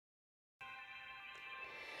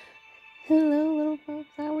Hello, little folks.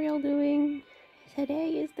 How are y'all doing?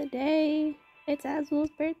 Today is the day. It's Azul's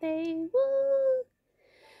birthday. Woo!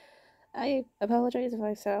 I apologize if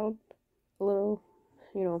I sound a little,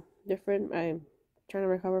 different. I'm trying to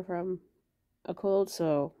recover from a cold,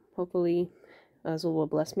 so hopefully Azul will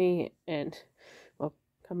bless me and, well,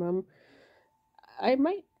 come home. I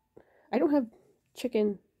might. I don't have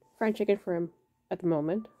fried chicken for him at the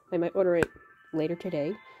moment. I might order it later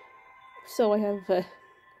today. So I have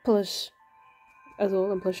plus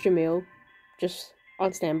Azul and plus Jamil just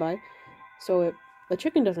on standby. So if the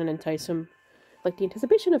chicken doesn't entice him, like the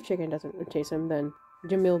anticipation of chicken doesn't entice him, then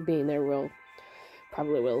Jamil being there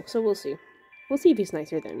probably will. So we'll see. We'll see if he's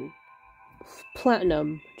nicer than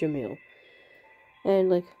Platinum Jamil.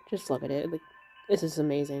 And just look at it. Like, this is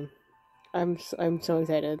amazing. I'm so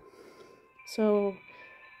excited. So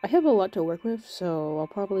I have a lot to work with. So I'll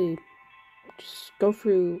probably just go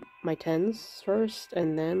through my tens first,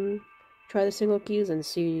 and then try the single keys and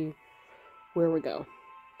see where we go.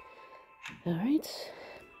 Alright.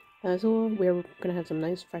 So we're gonna have some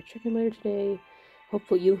nice fried chicken later today.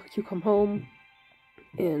 Hopefully you come home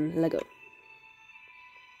and Lego.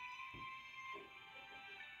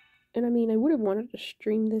 And I mean, I would have wanted to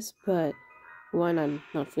stream this, but one, I'm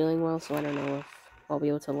not feeling well, so I don't know if I'll be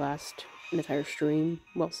able to last an entire stream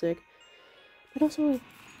while sick. But also,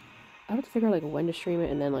 I have to figure out when to stream it,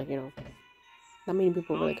 and then not many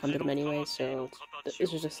people really come to them anyway, so this is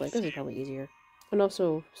just this is probably easier. And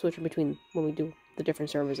also, switching between when we do the different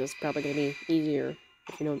servers is probably gonna be easier,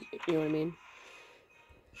 if you know what I mean.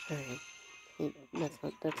 Alright.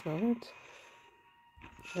 That's not it.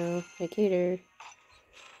 No, I cater.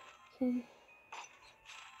 Okay.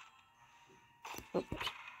 Oh,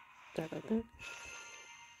 sorry about that.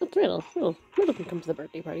 That's Riddle can come to the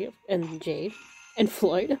birthday party. And Jade. And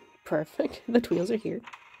Floyd. Perfect. The Tweels are here.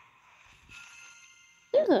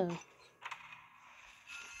 Yeah.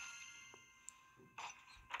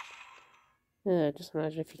 Just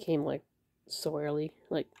imagine if he came so early.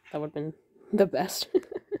 That would have been the best.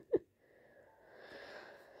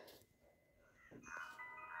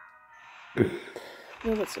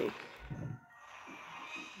 Well, let's see.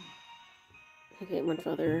 Okay, one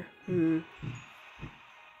father.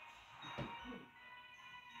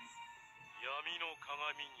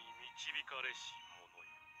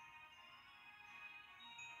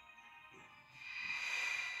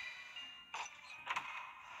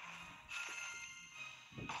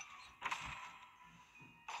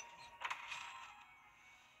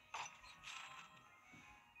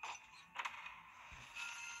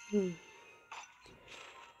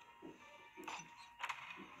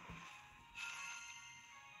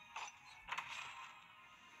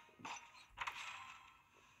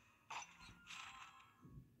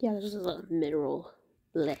 Yeah, this is a mineral.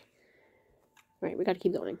 Bleh. Right, we gotta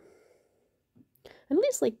keep going. At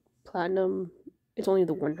least, Platinum, it's only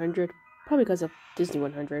the 100. Probably because of Disney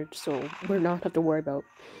 100, so we're not have to worry about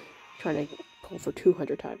trying to pull for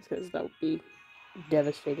 200 times, because that would be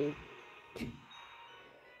devastating.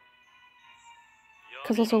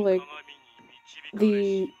 Because also,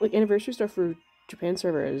 the anniversary stuff for Japan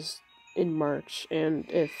server is in March, and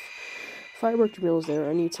if Firework Jamil is there,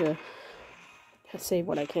 I need to save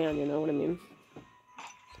what I can, you know what I mean?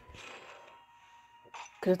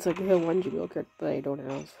 Because it's the one Jamil card that I don't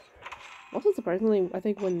have. Also, surprisingly, I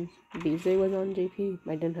think when Beans Day was on JP,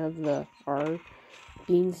 I didn't have the R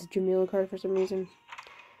Beans Jamil card for some reason.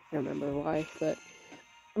 I don't remember why, but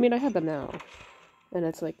I mean, I have them now. And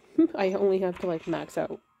it's I only have to max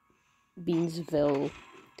out Beansville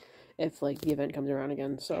if the event comes around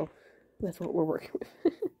again, so that's what we're working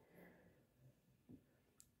with.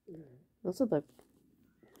 Also, the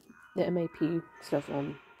MAP stuff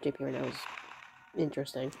on JP right now is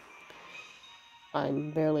interesting.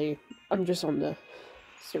 I'm just on the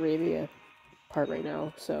Saravia part right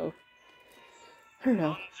now, so I don't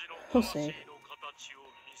know. We'll see.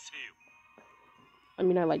 I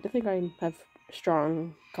mean, I like to think I have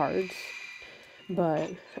strong cards, but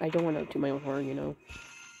I don't want to toot my own horn, you know.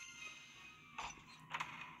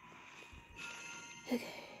 Okay.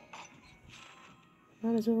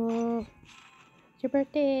 Azul, it's your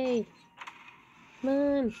birthday. Come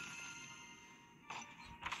on.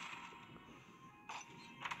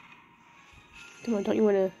 Come on, don't you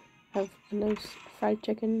want to have a nice fried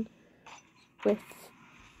chicken with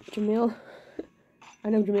Jamil? I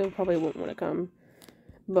know Jamil probably won't want to come,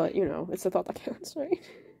 but it's the thought that counts, right?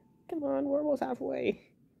 Come on, we're almost halfway.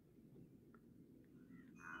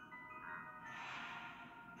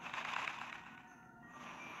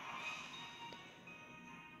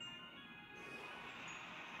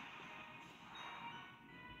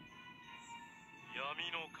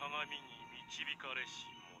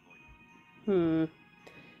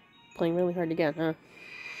 Playing really hard again, huh?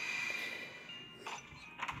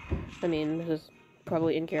 I mean, this is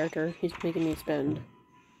probably in character. He's making me spend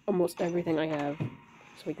almost everything I have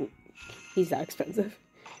so we can... He's that expensive.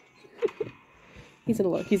 He's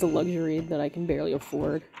a luxury that I can barely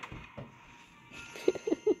afford.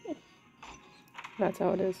 That's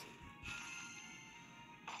how it is.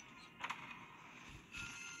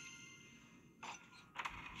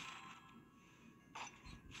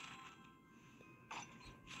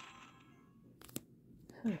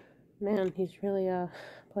 Man, he's really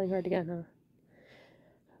playing hard again, huh?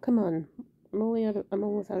 Come on. I'm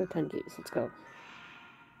almost out of 10 keys. Let's go.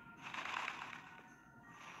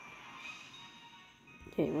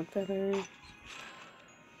 Okay, one feather.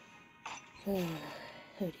 Oh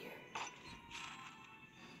dear.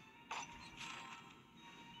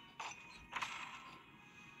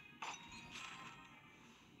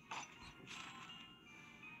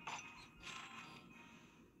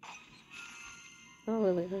 Oh,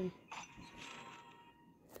 really, honey.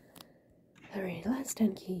 Alright, last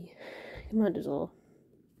 10 key. Come on, Azul.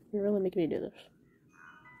 You're really making me do this.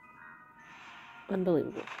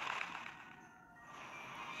 Unbelievable.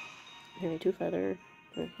 Here, 2 feather.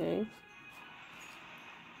 Okay.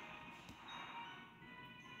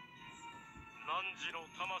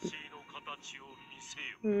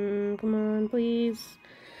 Come on, please.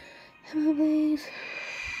 Come on, please.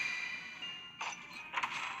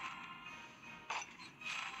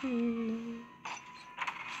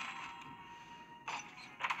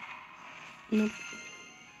 Nope.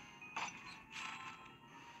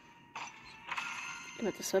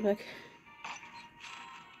 Got the Subek.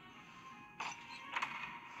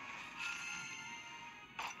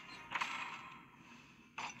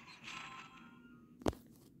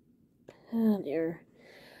 Oh dear.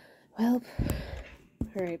 Well,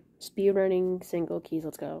 alright. Speed running, single keys,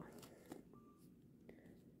 let's go.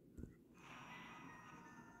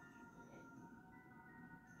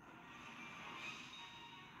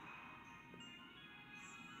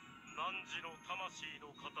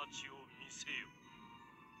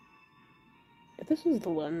 If this is the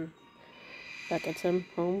one that gets him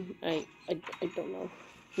home, I don't know.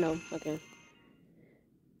 No, okay.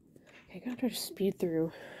 I gotta try to speed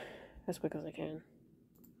through as quick as I can.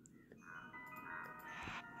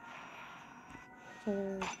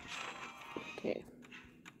 Okay.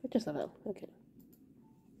 Just a little. Okay.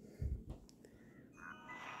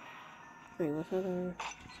 Wait, what feather?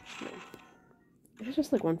 No. If it's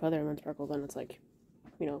just like one feather and one sparkle, then it's like,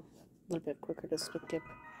 you know, a little bit quicker to skip.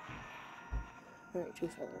 Alright, 2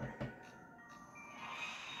 feather.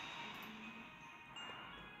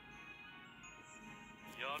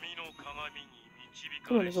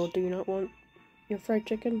 Come on, Azul, do you not want your fried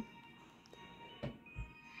chicken?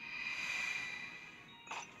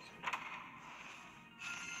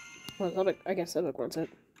 Well, I guess Subek wants it.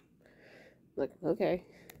 Like, okay.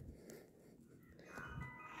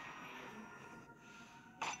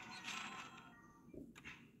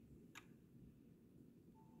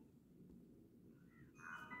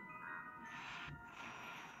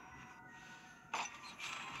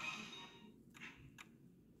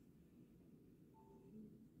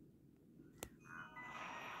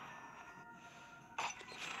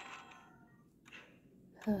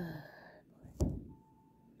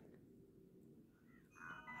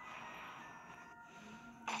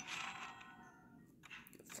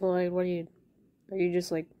 Floyd, what are you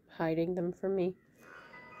just like hiding them from me?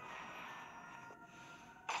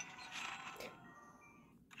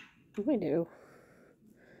 What do I do?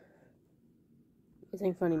 This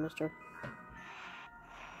ain't funny, mister.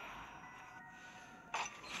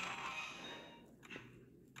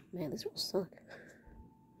 Man, this will suck.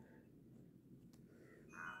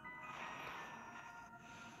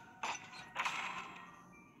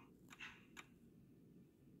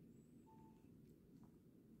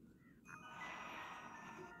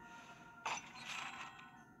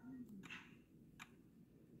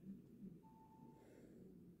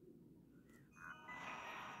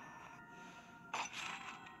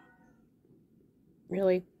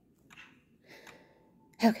 Really?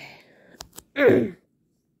 Okay.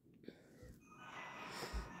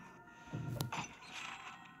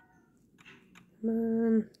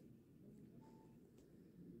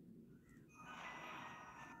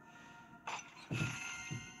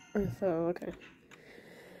 Ortho, okay.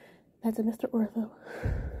 That's a Mr. Ortho.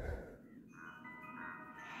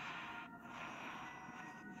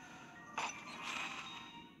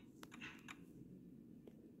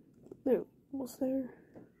 No, almost there.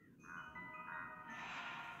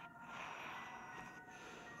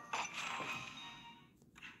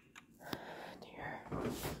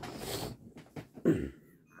 Come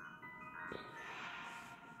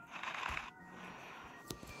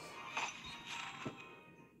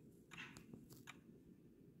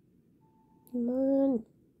on.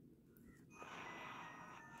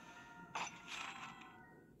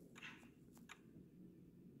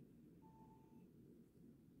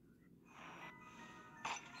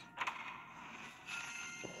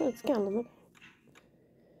 Let's count them.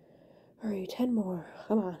 Hurry, 10 more.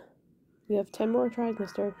 Come on. You have 10 more tries,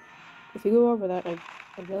 mister. If you go over that, I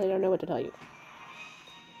really don't know what to tell you.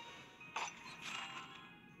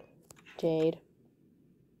 Jade.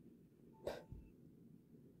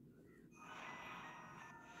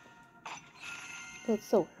 Oh, it's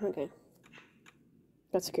silver. Okay.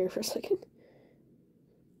 Got scared for a second.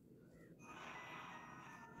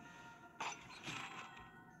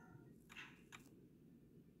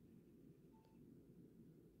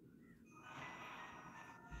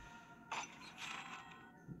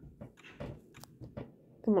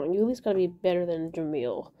 Come on, you at least gotta be better than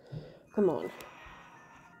Jamil. Come on.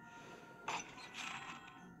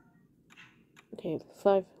 Okay,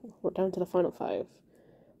 5. We're down to the final 5.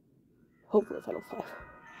 Hopefully, final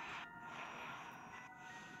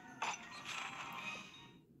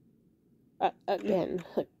 5. Again.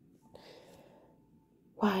 Like,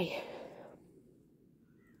 why?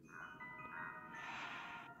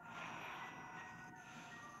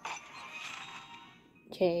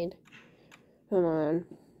 Jade. Come on.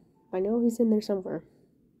 I know he's in there somewhere.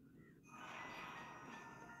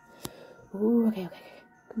 Ooh, okay.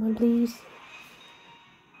 Come on, please.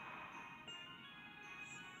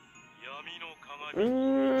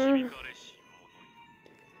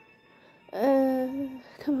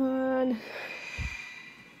 Come on.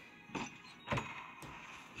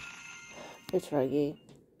 It's Reggie.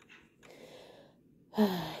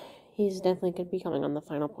 He's definitely going to be coming on the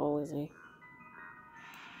final poll, is he?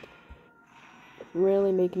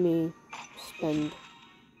 Really making me spend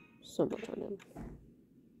so much on him.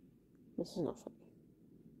 This is not funny.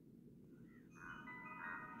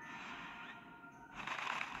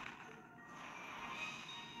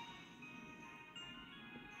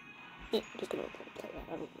 Yeah, just gonna play that.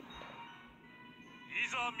 I don't know.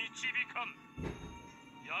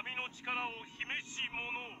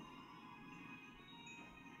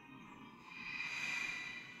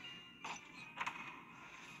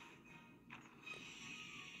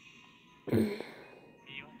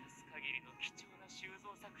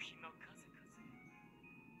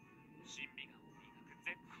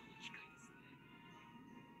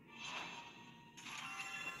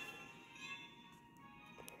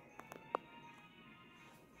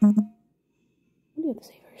 What do you have to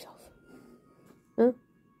say for yourself? Huh?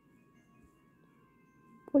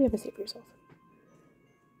 What do you have to say for yourself?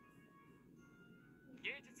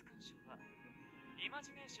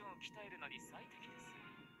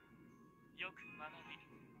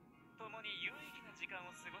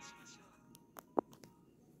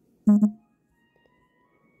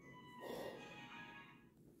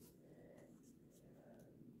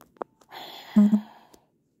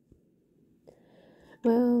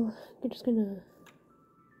 Well, you're just gonna...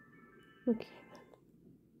 Okay.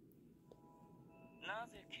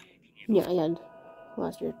 Yeah, I had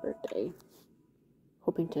last year's birthday,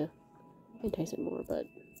 hoping to entice it more, but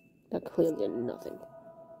that clearly did nothing.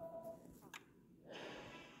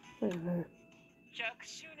 Whatever.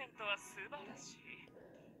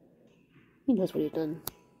 He knows what he's done.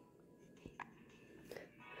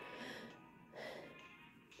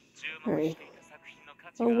 Alright.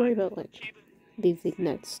 I'll worry about, like, the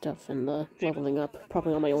next stuff and the leveling up,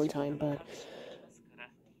 probably on my own time, but...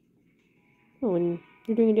 Oh, and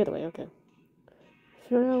you're doing it the other way, okay.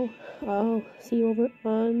 For now, I'll see you over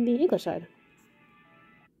on the English side.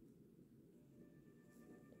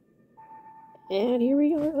 And here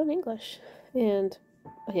we are on English. And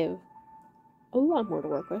I have a lot more to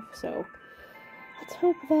work with, so let's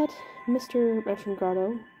hope that Mr.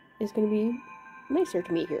 Grotto is going to be nicer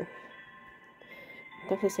to me here.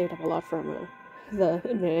 Definitely saved up a lot from the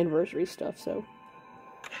anniversary stuff, so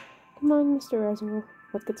come on, Mr. Azul.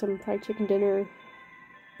 Let's get some fried chicken dinner,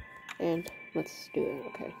 and let's do it,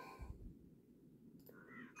 okay?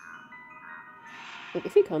 Like,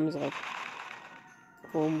 if he comes, like,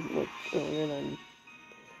 home, like, earlier than,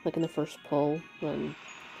 like, in the first poll, then,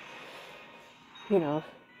 you know.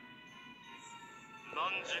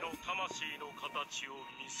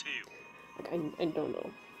 Like, I don't know.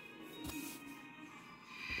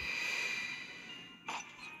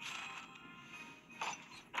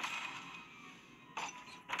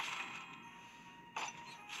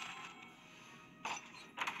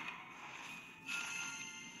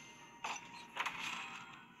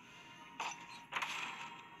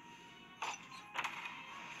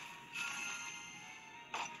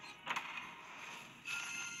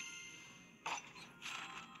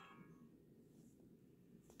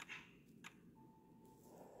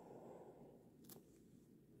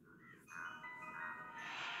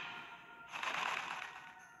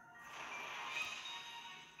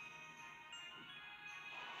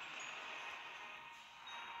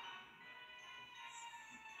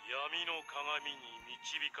 闇の鏡に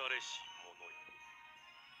導かれし者よ。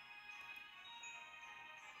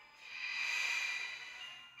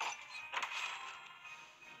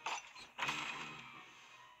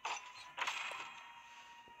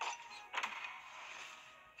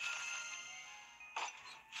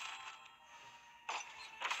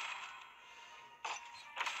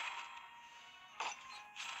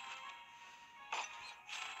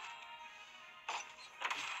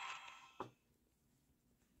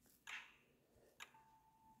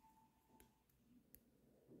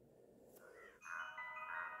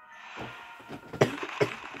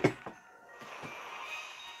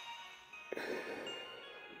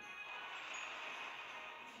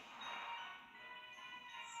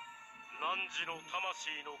汝の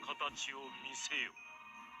魂の形を見せよ。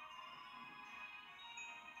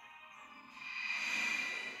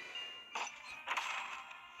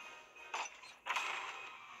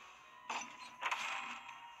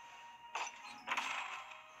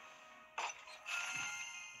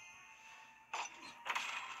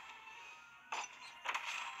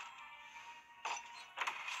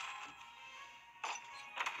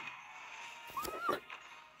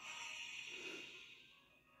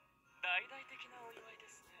大々的なお祝いで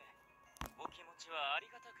すね。お気持ちはあり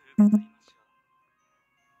がたく受け取りましょう。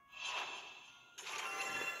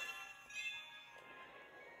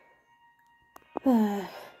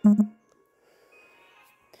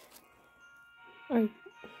Alright,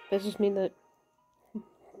 does this mean that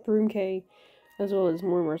Broom K Azul is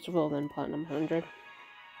more merciful than Platinum 100?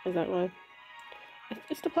 Is that why?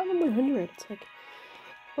 It's the Platinum 100. It's like,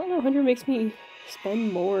 Platinum 100 makes me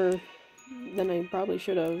spend more than I probably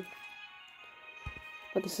should have.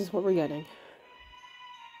 But this is what we're getting.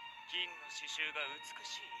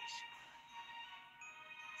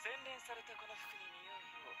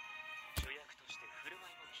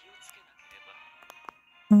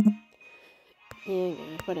 Yeah,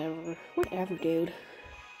 whatever. Whatever, dude.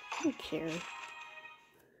 I don't care.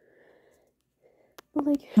 But,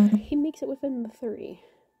 like, he makes it within the 3.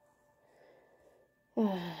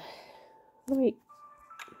 What do I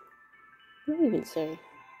even say?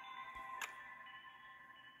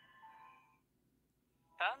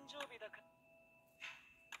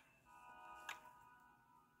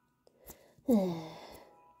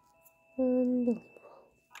 Unbelievable.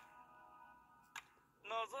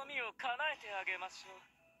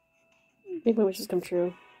 Make my wishes come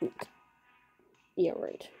true. Yeah,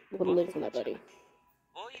 right. A little late for that, buddy.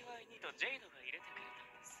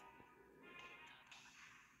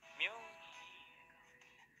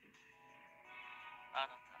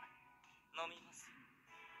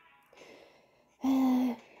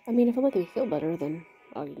 I mean, if I'm making me feel better, then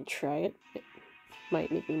I'll try it. It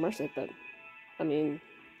might make me more sick, but I mean,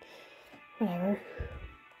 whatever.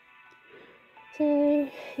 So,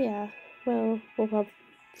 yeah. Well, we'll have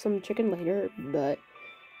some chicken later, but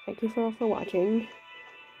thank you all for watching,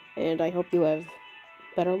 and I hope you have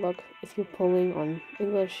better luck if you're pulling on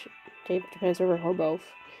English, Japan server, or both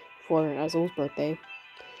for Azul's birthday.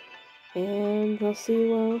 And we'll see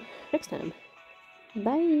you next time.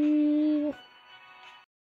 Bye!